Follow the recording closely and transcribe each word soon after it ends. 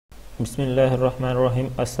बिस्मिल्लाहिर्रहमानिर्रहीम।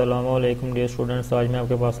 अस्सलामुअलैकुम dear students, आज मैं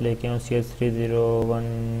आपके पास लेके आऊँ CS301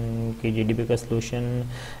 की GDB का सलूशन।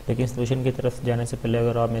 लेकिन सलूशन की तरफ जाने से पहले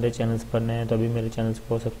अगर आप मेरे चैनल्स पर नए हैं तो अभी मेरे चैनल्स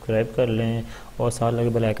को सब्सक्राइब कर लें और साथ लगे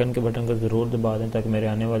बेल आइकन के बटन को ज़रूर दबा दें ताकि मेरे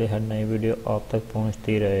आने वाली हर नई वीडियो आप तक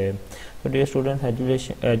पहुँचती रहे। तो डियर स्टूडेंट्स,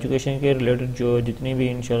 एजुकेशन के रिलेटेड जो जितनी भी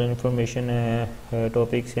इंशाल्लाह इन्फॉर्मेशन है,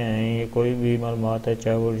 टॉपिक्स हैं, ये कोई भी मालूमात है,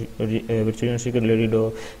 चाहे वो वर्चुअल यूनिवर्सिटी के रिलेटेड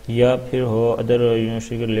हो या फिर हो अदर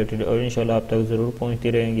यूनिवर्सिटी के रिलेटेड, और इंशाल्लाह आप तक ज़रूर पहुंचती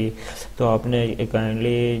रहेंगी। तो आपने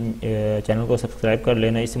काइंडली चैनल को सब्सक्राइब कर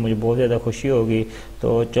लेना, इससे मुझे बहुत ज़्यादा खुशी होगी।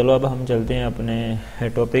 तो चलो अब हम चलते हैं अपने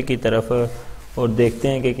टॉपिक की तरफ और देखते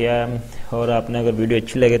हैं कि क्या है। और आपने अगर वीडियो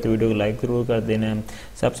अच्छी लगे तो वीडियो को लाइक ज़रूर कर देना है।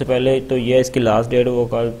 सबसे पहले तो ये इसकी लास्ट डेट वो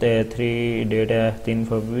कल 3 डेट है, 3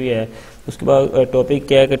 फरवरी है। उसके बाद टॉपिक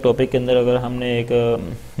क्या है कि टॉपिक के अंदर अगर हमने एक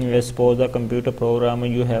suppose the computer program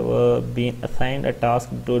you have been assigned a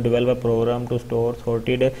task to develop a programme to store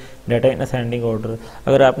sorted data in ascending order.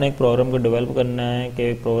 अगर आपने एक प्रोग्राम को डेवलप करना है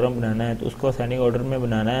कि एक प्रोग्राम बनाना है तो उसको असेंडिंग ऑर्डर में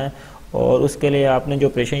बनाना है, और उसके लिए आपने जो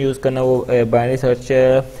ऑपरेशन यूज़ करना है वो बाइनरी सर्च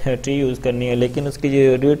ट्री यूज़ करनी है। लेकिन उसकी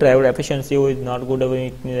जो रिट्राइवल एफिशिएंसी वो इज़ नॉट गुड, अभी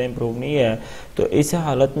इतनी इम्प्रूव नहीं है। तो इस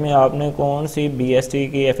हालत में आपने कौन सी BST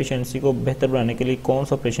की एफिशिएंसी को बेहतर बनाने के लिए कौन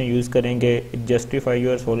सा ऑपरेशन यूज़ करेंगे, जस्टिफाई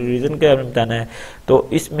योर सॉलिड रीज़न क्या बताना है। तो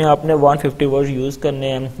इसमें आपने 150 वर्ड यूज़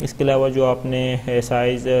करने हैं। इसके अलावा जो आपने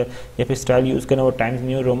साइज़ या फिर स्टाइल यूज़ करना है वो टाइम्स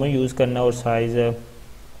न्यू रोमन यूज़ करना है और साइज़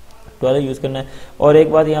 12 यूज़ करना है। और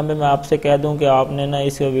एक बात यहाँ पे मैं आपसे कह दूँ कि आपने ना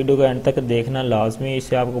इस वीडियो को एंड तक देखना लाजमी,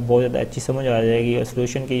 इससे आपको बहुत ज़्यादा अच्छी समझ आ जाएगी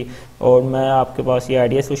सोल्यूशन की। और मैं आपके पास ये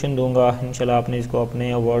आइडिया सोल्यूशन दूंगा, इंशाल्लाह आपने इसको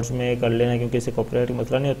अपने वर्ड्स में कर लेना क्योंकि इससे कॉपीराइट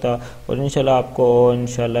मसला नहीं होता। और इंशाल्लाह आपको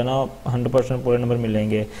इंशाल्लाह ना 100% पूरे नंबर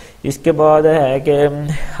मिलेंगे। इसके बाद है कि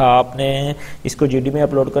आपने इसको GDB में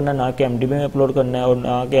अपलोड करना है, ना कि MDB में अपलोड करना है, और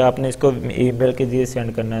ना कि आपने इसको ईमेल के जरिए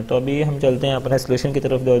सेंड करना है। तो अभी हम चलते हैं अपने सोल्यूशन की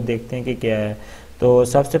तरफ और देखते हैं कि क्या है। तो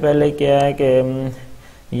सबसे पहले क्या है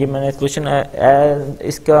कि ये मैंने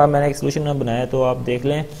इसका मैंने एक सोल्यूशन बनाया, तो आप देख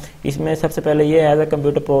लें। इसमें सबसे पहले ये as a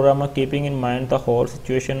computer programmer keeping in mind the whole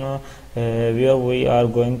situation where we are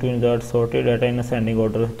going to insert sorted data in ascending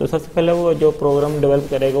order. तो सबसे पहले वो जो प्रोग्राम डेवलप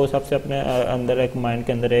करेगा वो सबसे अपने अंदर एक माइंड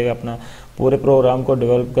के अंदर एक अपना पूरे प्रोग्राम को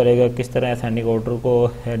डेवलप करेगा, किस तरह असेंडिंग ऑर्डर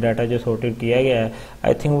को डाटा जो सॉर्टेड किया गया है।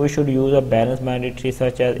 I think we should use a balance minded tree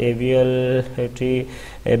such as AVL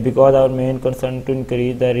tree because our main concern to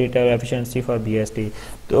increase the retrieval efficiency for BST।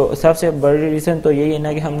 तो सबसे बड़ी रीज़न तो यही है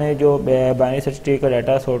ना कि हमने जो बाइनरी सर्च ट्री का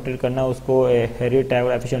डाटा सॉर्टेड करना है उसको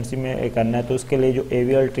रिट्राइवल एफिशिएंसी में करना है। तो उसके लिए जो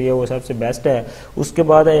AVL ट्री है वो सबसे बेस्ट है। उसके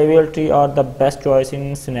बाद AVL tree are the best choice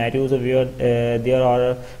in scenarios where there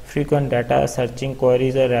are frequent data searching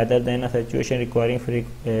queries rather than a situation requiring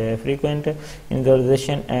frequent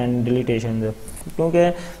insertion and deletion। क्योंकि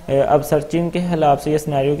अब सर्चिंग के हिसाब से या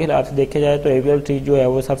सिनेरियो के हिसाब से देखा जाए तो AVL ट्री जो है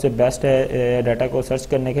वो सबसे बेस्ट है डाटा को सर्च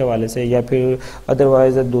करने के हवाले से, या फिर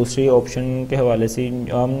अदरवाइज दूसरी ऑप्शन के हवाले से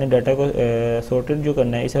हमने डाटा को सॉर्टेड जो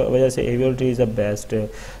करना है, इस वजह से AVL tree is the best.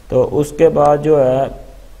 तो उसके बाद जो है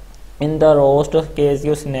in the worst case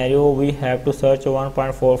your scenario we have to search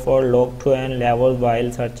 1.44 log to n level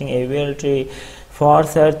while searching AVL tree. For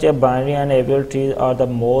search a binary and AVL trees are the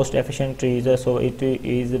most efficient trees, so it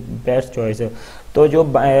is best choice। तो जो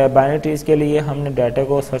binary trees के लिए हमने data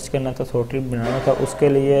को search करना था, sorted बनाना था, उसके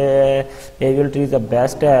लिए AVL ट्रीज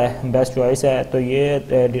बेस्ट है, बेस्ट चॉइस है। तो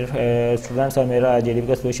ये स्टूडेंट्स मेरा GDB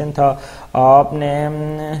का सोल्यूशन था। आपने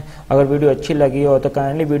अगर वीडियो अच्छी लगी हो तो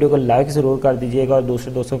काइंडली वीडियो को लाइक ज़रूर कर दीजिएगा और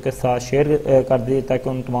दूसरे दोस्तों के साथ शेयर कर दीजिए ताकि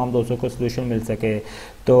उन तमाम दोस्तों को सोल्यूशन मिल सके।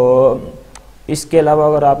 तो इसके अलावा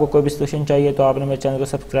अगर आपको कोई भी सोल्यूशन चाहिए तो आपने मेरे चैनल को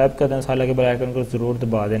सब्सक्राइब कर देना, साथ लगे बेल आइकन को ज़रूर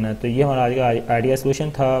दबा देना। तो ये हमारा आज का आइडिया सोल्यूशन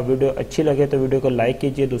था। वीडियो अच्छी लगे तो वीडियो को लाइक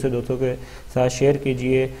कीजिए, दूसरे दोस्तों के साथ शेयर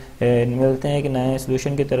कीजिए। मिलते हैं एक नए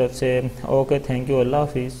सोल्यूशन की तरफ से। ओके, थैंक यू, अल्लाह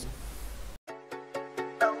हाफिज़।